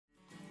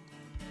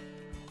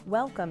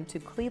Welcome to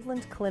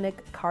Cleveland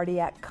Clinic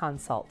Cardiac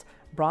Consult,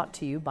 brought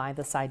to you by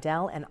the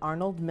Seidel and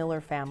Arnold Miller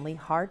Family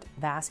Heart,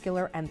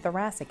 Vascular, and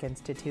Thoracic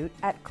Institute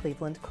at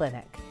Cleveland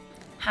Clinic.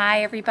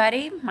 Hi,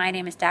 everybody. My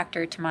name is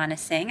Dr. Tamanna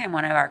Singh. I'm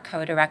one of our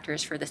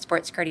co-directors for the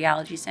Sports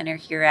Cardiology Center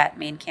here at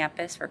main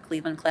campus for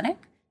Cleveland Clinic.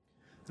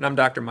 And I'm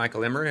Dr.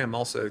 Michael Emery. I'm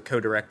also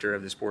co-director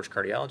of the Sports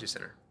Cardiology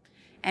Center.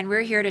 And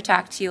we're here to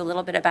talk to you a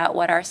little bit about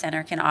what our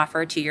center can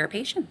offer to your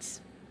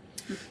patients.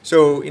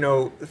 So,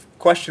 the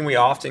question we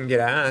often get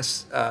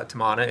asked,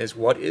 Tamanna, is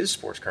what is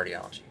sports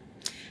cardiology?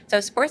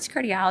 So sports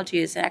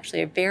cardiology is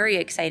actually a very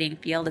exciting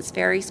field. It's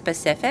very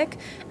specific.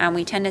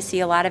 We tend to see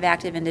a lot of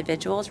active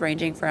individuals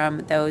ranging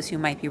from those who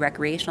might be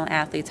recreational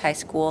athletes, high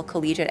school,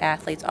 collegiate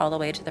athletes, all the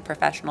way to the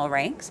professional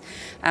ranks.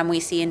 We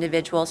see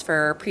individuals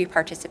for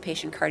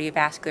pre-participation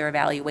cardiovascular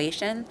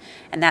evaluation,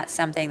 and that's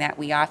something that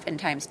we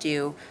oftentimes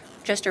do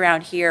just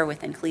around here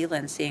within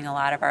Cleveland, seeing a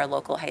lot of our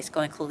local high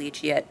school and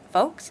collegiate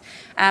folks.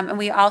 And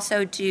we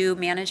also do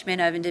management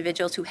of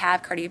individuals who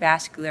have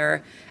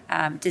cardiovascular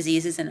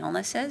diseases and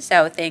illnesses.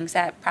 So things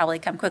that probably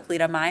come quickly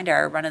to mind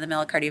are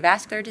run-of-the-mill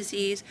cardiovascular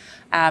disease,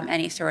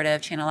 any sort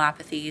of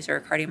channelopathies or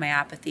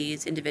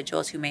cardiomyopathies,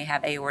 individuals who may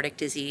have aortic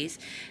disease.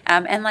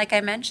 And like I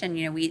mentioned,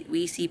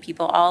 we see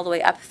people all the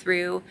way up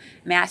through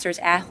master's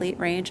athlete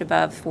range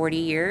above 40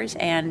 years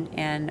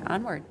and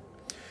onward.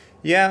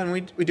 Yeah, and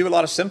we do a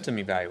lot of symptom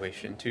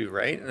evaluation too,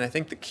 right? And I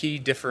think the key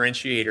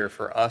differentiator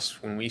for us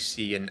when we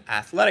see an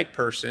athletic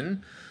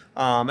person,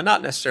 and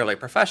not necessarily a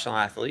professional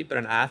athlete, but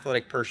an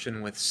athletic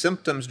person with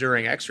symptoms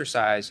during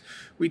exercise,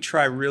 we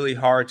try really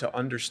hard to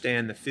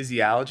understand the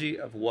physiology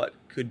of what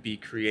could be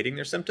creating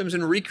their symptoms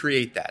and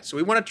recreate that. So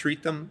we want to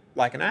treat them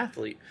like an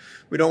athlete.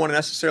 We don't want to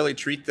necessarily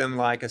treat them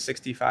like a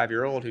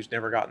 65-year-old who's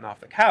never gotten off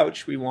the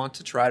couch. We want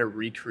to try to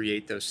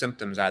recreate those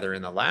symptoms either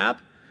in the lab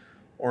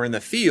or in the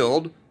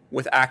field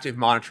with active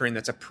monitoring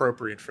that's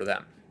appropriate for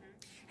them.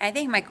 I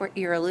think, Mike, what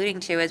you're alluding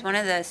to is one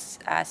of the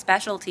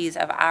specialties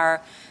of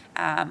our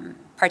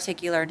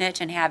particular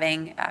niche and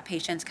having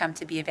patients come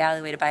to be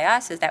evaluated by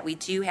us is that we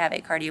do have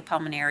a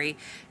cardiopulmonary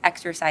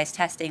exercise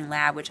testing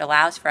lab, which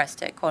allows for us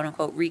to, quote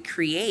unquote,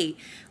 recreate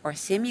or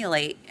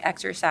simulate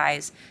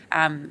exercise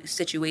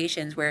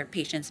situations where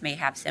patients may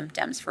have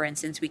symptoms. For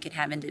instance, we can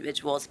have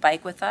individuals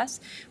bike with us,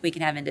 we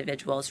can have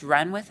individuals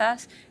run with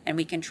us, and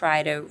we can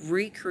try to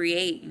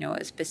recreate,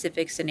 a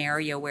specific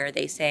scenario where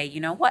they say, you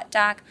know what,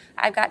 doc,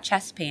 I've got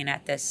chest pain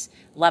at this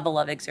level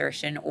of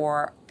exertion,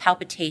 or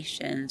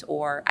palpitations,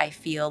 or I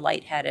feel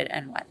lightheaded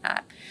and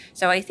whatnot.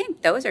 So I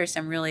think those are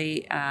some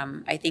really,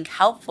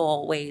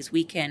 helpful ways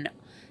we can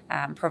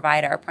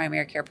provide our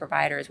primary care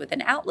providers with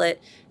an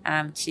outlet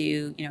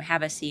to,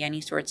 have us see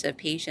any sorts of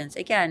patients,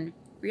 again,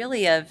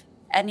 really of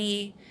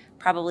any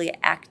probably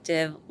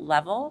active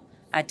level.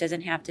 It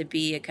doesn't have to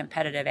be a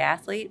competitive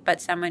athlete,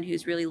 but someone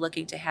who's really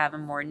looking to have a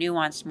more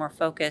nuanced, more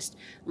focused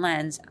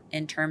lens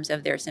in terms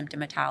of their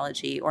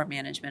symptomatology or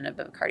management of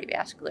a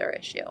cardiovascular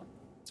issue.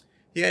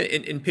 Yeah,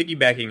 and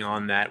piggybacking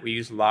on that, we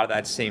use a lot of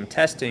that same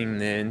testing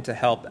then to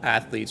help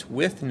athletes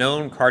with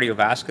known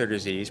cardiovascular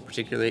disease,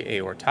 particularly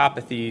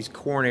aortopathies,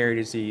 coronary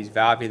disease,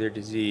 valvular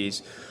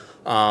disease,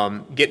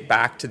 get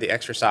back to the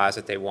exercise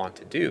that they want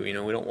to do. We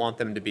don't want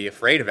them to be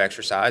afraid of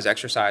exercise.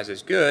 Exercise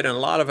is good, and a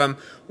lot of them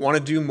want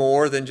to do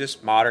more than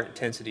just moderate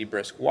intensity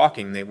brisk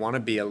walking. They want to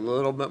be a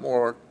little bit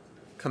more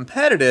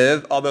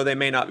competitive, although they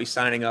may not be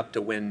signing up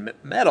to win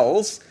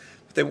medals.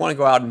 They want to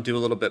go out and do a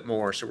little bit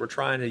more. So we're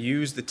trying to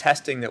use the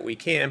testing that we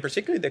can,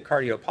 particularly the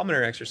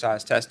cardiopulmonary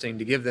exercise testing,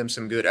 to give them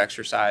some good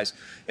exercise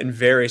and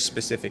very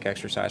specific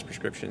exercise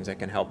prescriptions that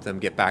can help them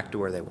get back to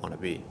where they want to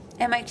be.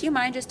 And Mike, do you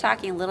mind just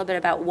talking a little bit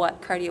about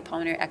what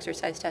cardiopulmonary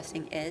exercise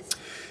testing is?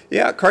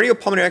 Yeah,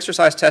 cardiopulmonary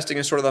exercise testing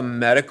is sort of the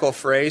medical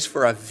phrase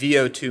for a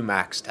VO2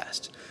 max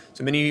test.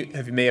 So many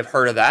of you may have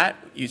heard of that.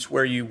 It's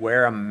where you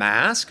wear a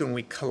mask and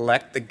we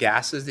collect the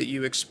gases that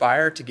you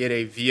expire to get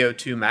a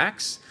VO2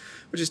 max,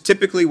 which is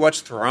typically what's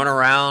thrown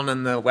around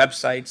on the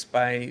websites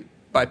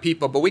by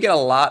people. But we get a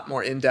lot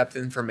more in-depth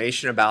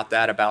information about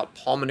that, about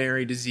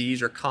pulmonary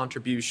disease or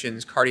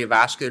contributions,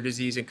 cardiovascular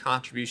disease and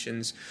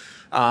contributions.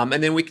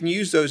 And then we can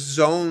use those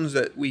zones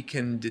that we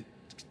can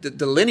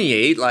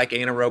delineate, like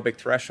anaerobic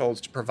thresholds,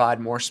 to provide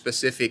more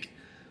specific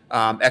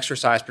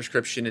exercise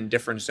prescription in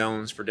different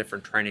zones for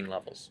different training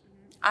levels.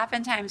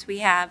 Oftentimes we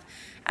have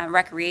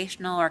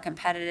recreational or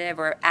competitive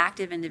or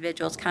active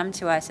individuals come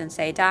to us and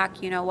say,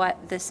 doc, you know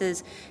what, this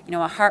is,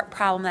 a heart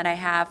problem that I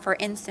have, for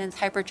instance,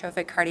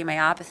 hypertrophic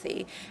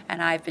cardiomyopathy,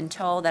 and I've been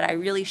told that I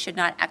really should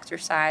not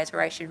exercise, or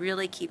I should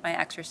really keep my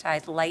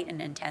exercise light in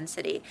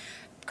intensity.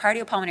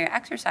 Cardiopulmonary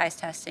exercise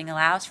testing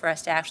allows for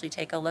us to actually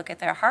take a look at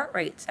their heart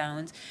rate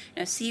zones,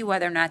 see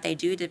whether or not they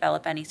do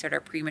develop any sort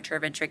of premature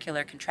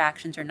ventricular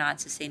contractions or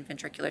non-sustained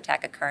ventricular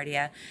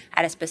tachycardia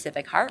at a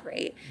specific heart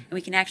rate. And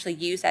we can actually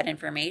use that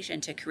information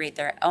to create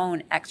their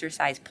own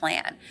exercise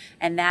plan.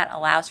 And that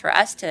allows for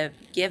us to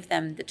give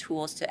them the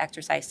tools to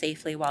exercise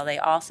safely while they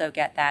also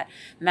get that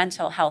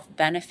mental health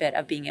benefit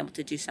of being able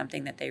to do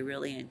something that they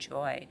really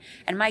enjoy.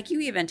 And Mike, you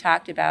even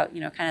talked about,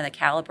 kind of the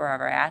caliber of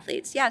our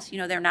athletes. Yes,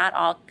 they're not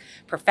all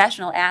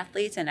professional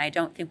athletes, and I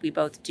don't think we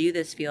both do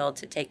this field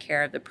to take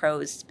care of the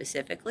pros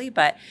specifically,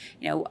 but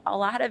a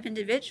lot of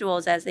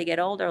individuals as they get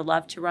older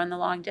love to run the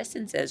long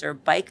distances or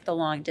bike the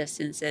long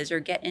distances or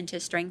get into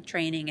strength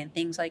training and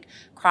things like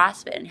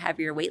CrossFit and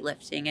heavier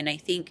weightlifting. And I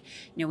think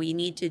we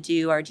need to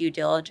do our due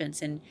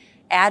diligence in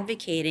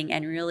advocating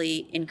and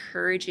really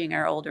encouraging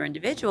our older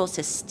individuals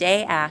to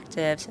stay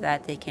active so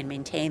that they can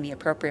maintain the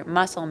appropriate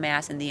muscle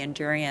mass and the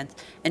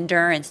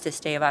endurance to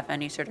stave off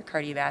any sort of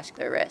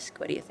cardiovascular risk.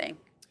 What do you think?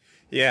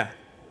 Yeah,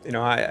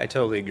 I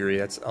totally agree.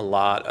 That's a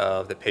lot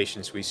of the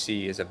patients we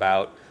see is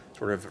about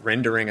sort of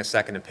rendering a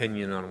second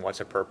opinion on what's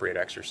appropriate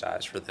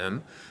exercise for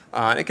them.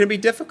 And it can be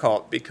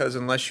difficult because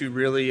unless you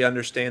really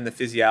understand the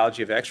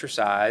physiology of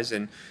exercise,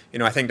 and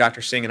I think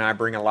Dr. Singh and I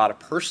bring a lot of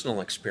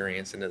personal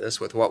experience into this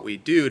with what we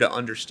do to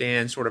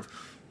understand sort of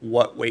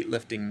what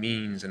weightlifting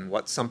means and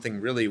what something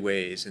really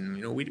weighs.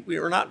 And we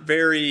are not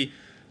very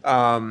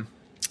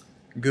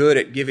good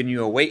at giving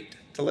you a weight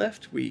to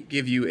lift. We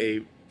give you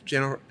a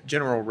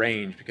general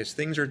range because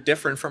things are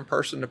different from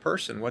person to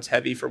person. What's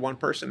heavy for one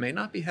person may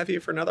not be heavy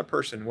for another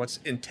person. What's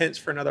intense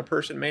for another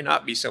person may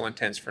not be so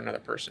intense for another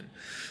person.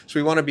 So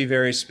we want to be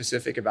very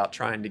specific about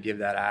trying to give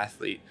that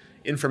athlete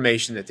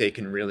information that they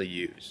can really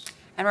use.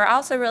 And we're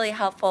also really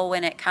helpful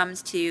when it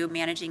comes to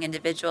managing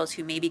individuals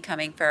who may be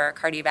coming for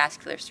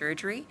cardiovascular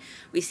surgery.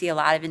 We see a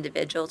lot of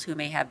individuals who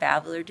may have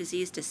valvular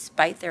disease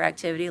despite their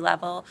activity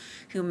level,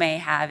 who may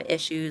have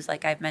issues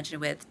like I've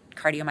mentioned with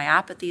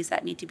cardiomyopathies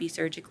that need to be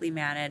surgically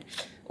managed,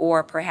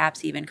 or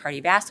perhaps even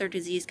cardiovascular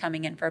disease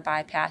coming in for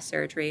bypass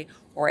surgery,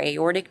 or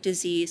aortic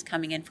disease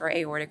coming in for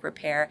aortic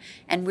repair.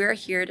 And we're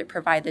here to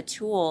provide the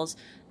tools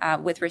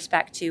with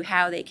respect to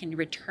how they can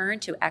return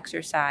to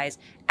exercise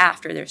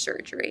after their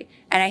surgery.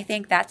 And I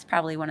think that's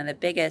probably one of the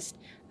biggest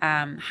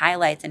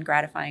highlights and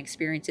gratifying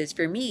experiences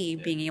for me,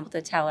 being able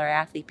to tell our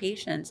athlete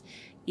patients,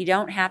 you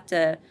don't have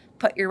to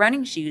put your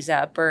running shoes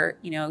up, or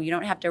you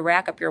don't have to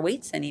rack up your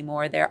weights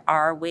anymore. There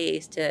are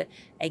ways to,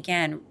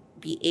 again,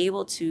 be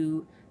able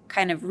to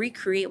kind of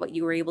recreate what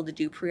you were able to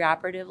do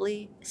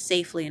preoperatively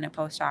safely in a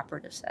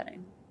postoperative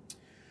setting.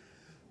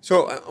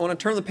 So I want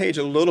to turn the page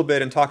a little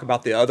bit and talk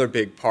about the other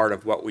big part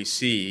of what we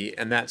see,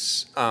 and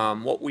that's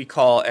what we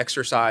call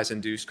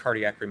exercise-induced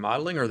cardiac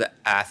remodeling, or the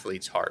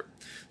athlete's heart.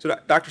 So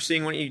Dr.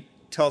 Singh, why don't you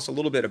tell us a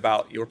little bit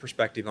about your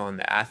perspective on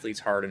the athlete's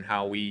heart and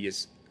how we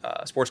as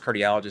sports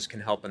cardiologists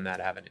can help in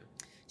that avenue?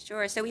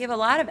 Sure. So we have a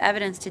lot of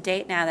evidence to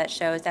date now that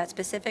shows that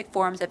specific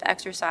forms of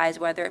exercise,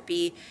 whether it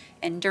be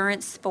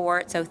endurance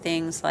sports, so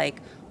things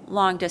like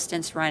long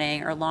distance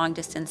running or long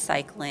distance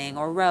cycling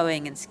or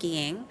rowing and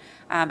skiing,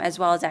 as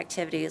well as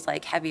activities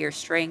like heavier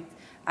strength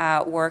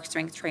work,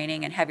 strength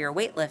training, and heavier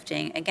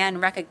weightlifting, again,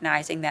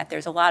 recognizing that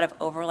there's a lot of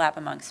overlap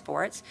among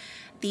sports.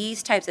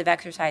 These types of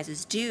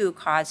exercises do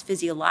cause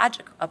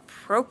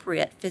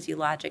appropriate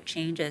physiologic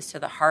changes to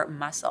the heart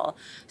muscle.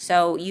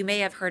 So you may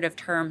have heard of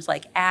terms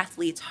like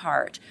athlete's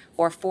heart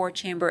or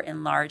four-chamber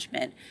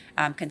enlargement,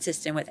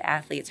 consistent with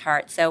athlete's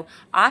heart. So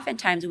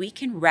oftentimes we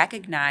can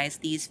recognize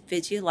these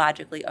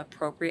physiologically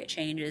appropriate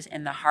changes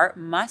in the heart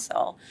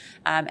muscle,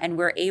 and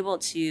we're able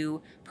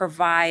to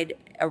provide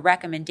a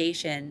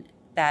recommendation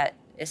that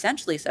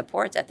essentially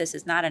supports that this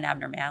is not an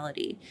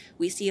abnormality.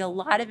 We see a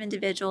lot of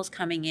individuals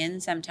coming in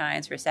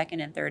sometimes for second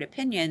and third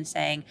opinions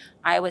saying,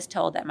 I was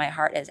told that my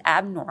heart is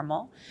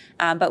abnormal,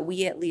 but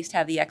we at least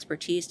have the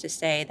expertise to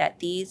say that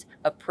these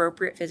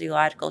appropriate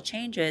physiological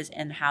changes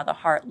in how the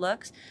heart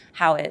looks,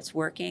 how it's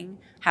working,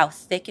 how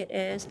thick it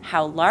is,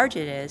 how large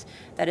it is,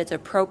 that it's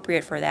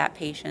appropriate for that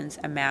patient's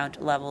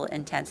amount, level,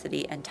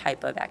 intensity, and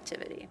type of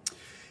activity.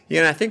 Yeah,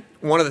 and I think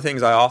one of the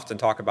things I often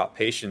talk about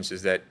patients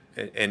is that,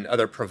 and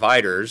other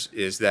providers,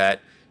 is that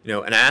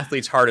an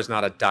athlete's heart is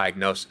not a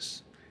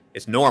diagnosis.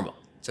 It's normal.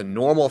 It's a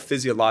normal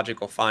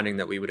physiological finding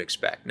that we would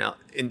expect. Now,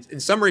 in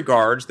some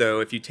regards, though,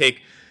 if you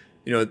take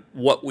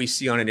what we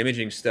see on an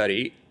imaging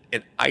study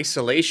in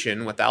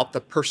isolation without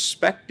the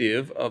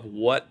perspective of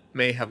what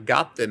may have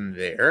got them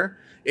there,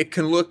 it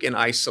can look in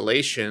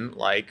isolation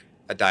like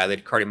a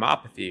dilated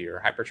cardiomyopathy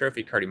or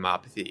hypertrophic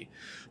cardiomyopathy.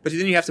 But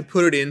then you have to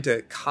put it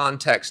into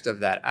context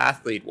of that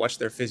athlete. What's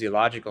their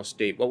physiological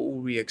state? What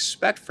would we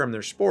expect from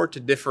their sport to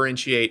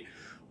differentiate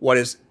what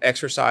is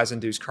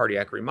exercise-induced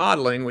cardiac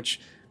remodeling, which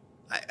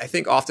I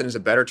think often is a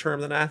better term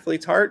than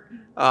athlete's heart,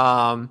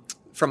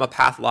 from a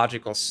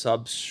pathological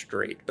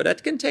substrate. But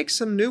it can take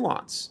some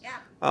nuance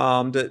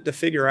to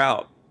figure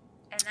out.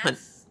 And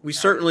we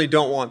certainly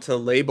don't want to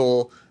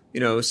label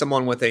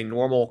someone with a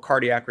normal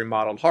cardiac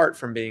remodeled heart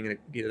from being a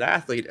good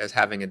athlete as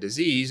having a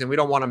disease. And we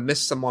don't want to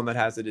miss someone that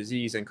has a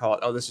disease and call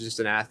it, this is just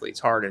an athlete's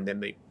heart, and then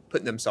they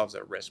putting themselves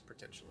at risk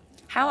potentially.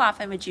 How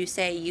often would you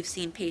say you've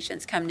seen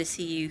patients come to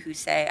see you who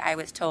say, I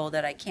was told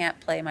that I can't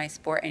play my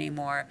sport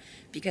anymore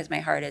because my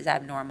heart is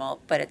abnormal,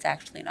 but it's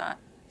actually not?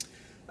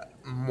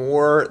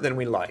 More than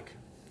we like.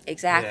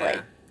 Exactly.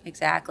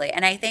 Exactly.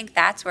 And I think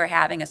that's where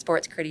having a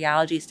sports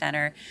cardiology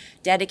center,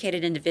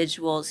 dedicated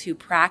individuals who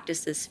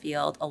practice this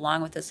field,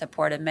 along with the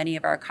support of many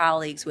of our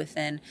colleagues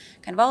within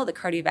kind of all of the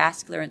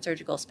cardiovascular and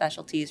surgical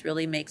specialties,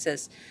 really makes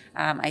us,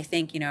 I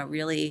think,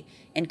 really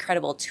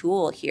incredible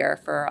tool here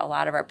for a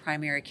lot of our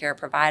primary care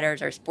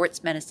providers, our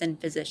sports medicine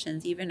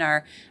physicians, even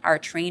our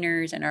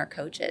trainers and our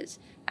coaches.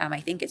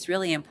 I think it's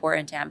really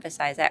important to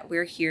emphasize that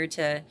we're here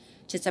to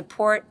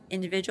support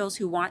individuals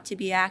who want to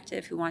be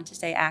active, who want to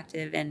stay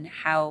active in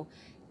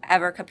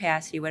whatever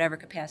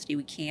capacity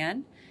we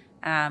can,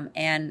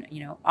 and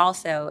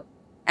also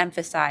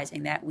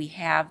emphasizing that we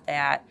have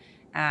that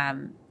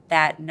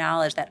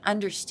knowledge, that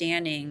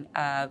understanding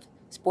of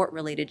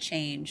sport-related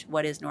change,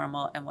 what is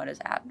normal and what is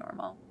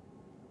abnormal.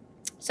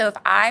 So if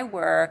I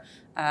were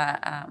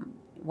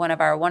one of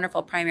our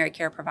wonderful primary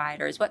care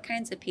providers, what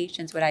kinds of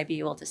patients would I be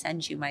able to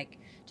send you, Mike,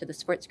 to the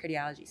Sports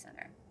Cardiology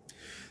Center?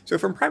 So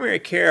from primary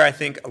care, I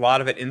think a lot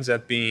of it ends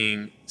up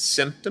being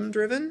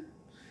symptom-driven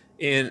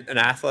in an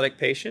athletic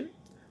patient,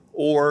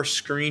 or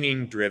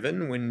screening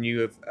driven when you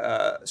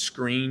have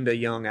screened a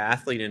young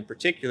athlete in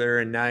particular,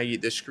 and now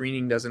the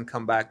screening doesn't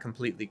come back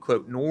completely,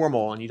 quote,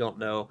 normal, and you don't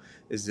know,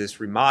 is this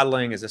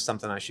remodeling? Is this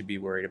something I should be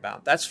worried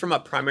about? That's from a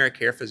primary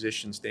care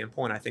physician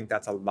standpoint. I think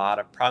that's a lot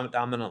of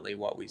predominantly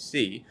what we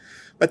see.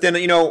 But then,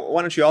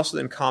 why don't you also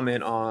then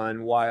comment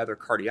on why other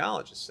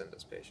cardiologists send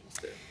us patients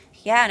too?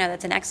 Yeah, no,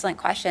 that's an excellent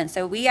question.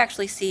 So we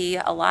actually see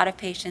a lot of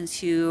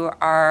patients who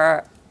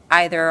are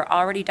either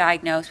already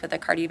diagnosed with a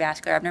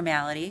cardiovascular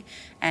abnormality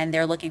and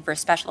they're looking for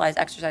specialized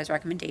exercise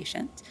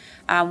recommendations.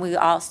 We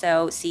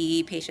also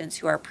see patients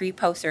who are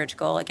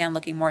pre-post-surgical, again,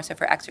 looking more so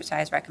for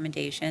exercise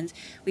recommendations.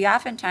 We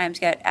oftentimes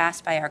get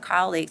asked by our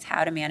colleagues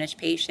how to manage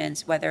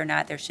patients, whether or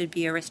not there should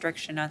be a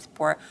restriction on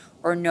sport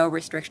or no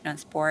restriction on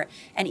sport,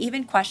 and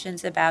even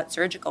questions about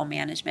surgical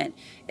management.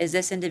 Is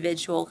this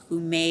individual who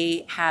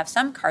may have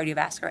some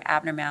cardiovascular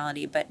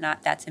abnormality but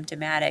not that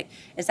symptomatic,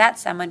 is that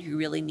someone who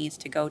really needs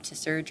to go to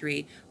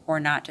surgery or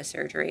not to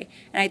surgery?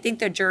 And I think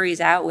the jury's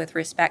out with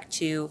respect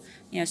to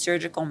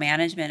surgical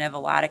management of a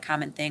lot of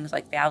common things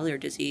like valvular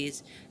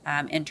disease,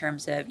 in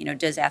terms of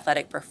does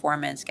athletic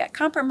performance get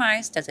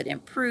compromised? Does it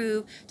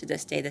improve? Does it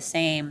stay the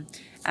same?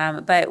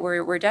 But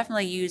we're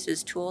definitely used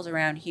as tools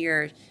around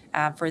here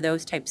for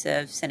those types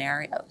of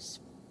scenarios.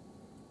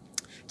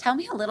 Tell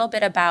me a little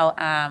bit about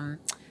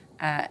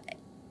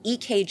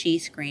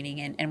EKG screening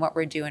and what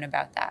we're doing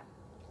about that.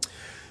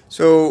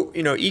 So,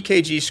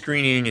 EKG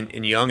screening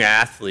in young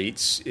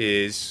athletes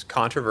is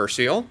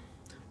controversial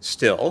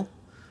still.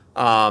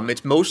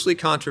 It's mostly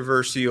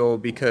controversial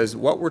because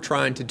what we're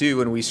trying to do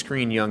when we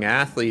screen young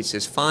athletes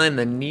is find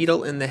the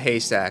needle in the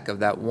haystack of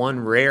that one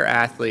rare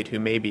athlete who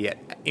may be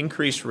at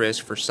increased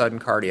risk for sudden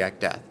cardiac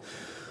death,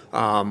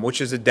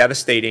 which is a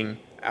devastating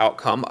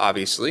outcome,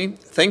 obviously.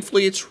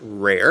 Thankfully, it's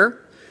rare,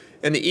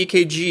 and the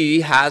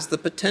EKG has the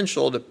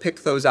potential to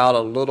pick those out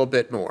a little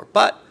bit more.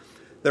 But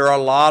there are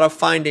a lot of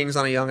findings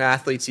on a young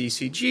athlete's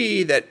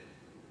ECG that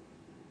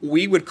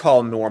we would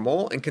call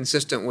normal and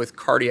consistent with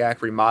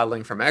cardiac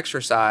remodeling from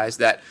exercise,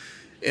 that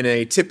in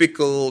a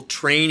typical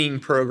training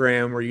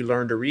program where you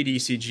learn to read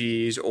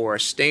ECGs or a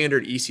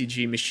standard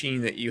ECG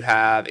machine that you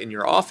have in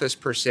your office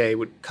per se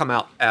would come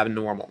out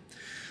abnormal.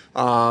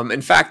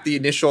 In fact, the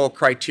initial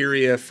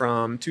criteria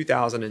from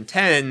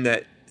 2010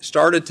 that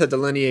started to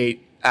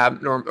delineate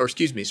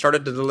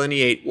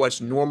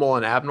what's normal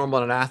and abnormal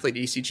in an athlete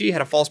ECG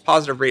had a false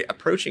positive rate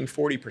approaching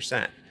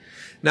 40%.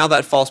 Now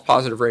that false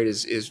positive rate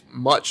is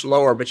much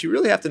lower, but you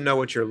really have to know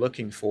what you're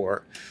looking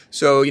for.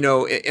 So,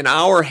 in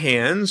our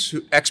hands,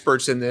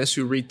 experts in this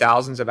who read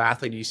thousands of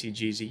athlete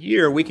ECGs a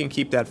year, we can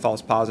keep that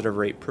false positive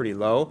rate pretty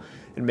low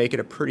and make it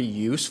a pretty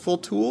useful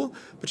tool.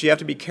 But you have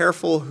to be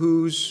careful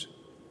who's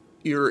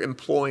you're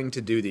employing to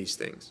do these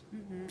things.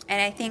 Mm-hmm.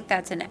 And I think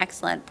that's an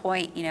excellent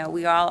point.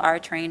 We all are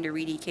trained to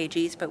read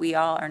EKGs, but we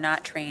all are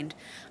not trained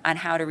on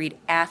how to read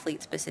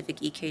athlete-specific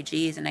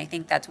EKGs. And I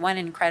think that's one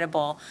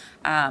incredible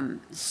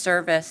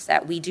service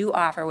that we do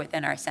offer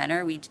within our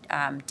center. We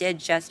did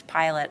just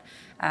pilot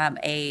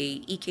a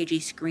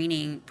EKG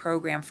screening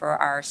program for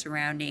our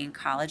surrounding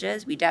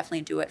colleges. We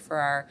definitely do it for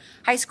our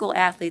high school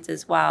athletes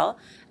as well.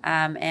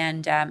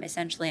 And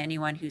essentially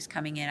anyone who's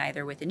coming in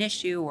either with an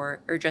issue or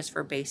just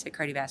for basic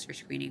cardiovascular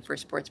screening for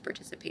sports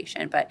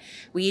participation. But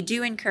we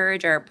do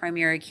encourage our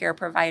primary care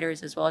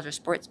providers as well as our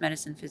sports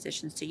medicine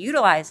physicians to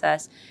utilize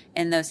us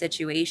in those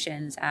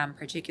situations,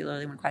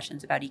 particularly when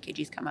questions about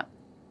EKGs come up.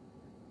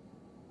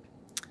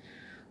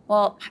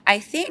 Well, I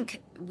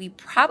think we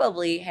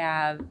probably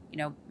have,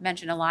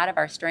 mentioned a lot of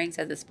our strengths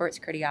as a Sports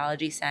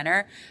Cardiology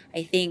Center.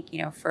 I think,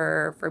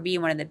 for me,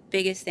 one of the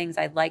biggest things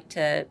I'd like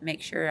to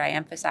make sure I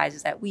emphasize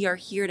is that we are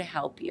here to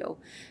help you.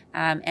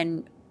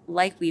 And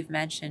like we've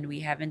mentioned,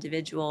 we have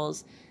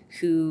individuals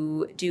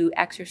who do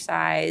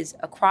exercise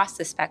across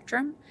the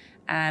spectrum.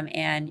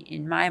 And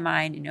in my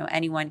mind,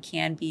 anyone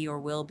can be or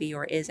will be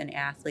or is an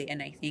athlete.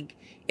 And I think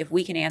if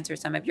we can answer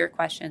some of your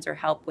questions or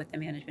help with the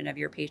management of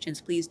your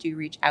patients, please do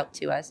reach out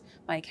to us.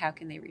 Mike, how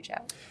can they reach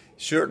out?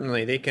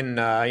 Certainly. They can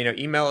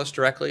email us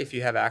directly if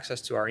you have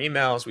access to our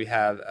emails. We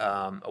have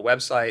a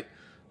website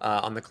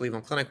on the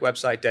Cleveland Clinic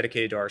website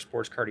dedicated to our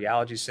Sports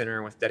Cardiology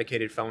Center with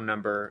dedicated phone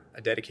number, a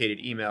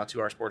dedicated email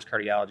to our Sports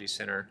Cardiology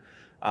Center,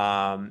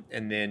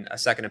 and then a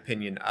second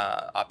opinion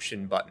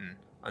option button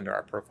under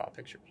our profile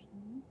pictures.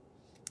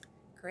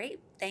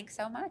 Great. Thanks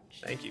so much.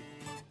 Thank you.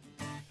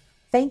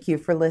 Thank you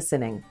for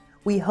listening.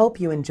 We hope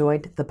you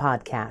enjoyed the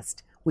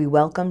podcast. We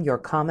welcome your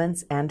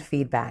comments and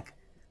feedback.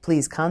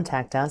 Please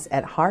contact us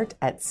at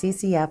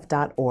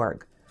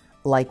heart@ccf.org.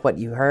 Like what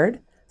you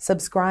heard?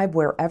 Subscribe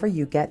wherever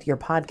you get your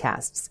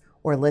podcasts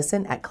or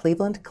listen at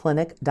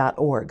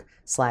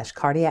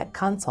clevelandclinic.org/cardiac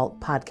consult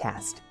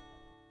podcast.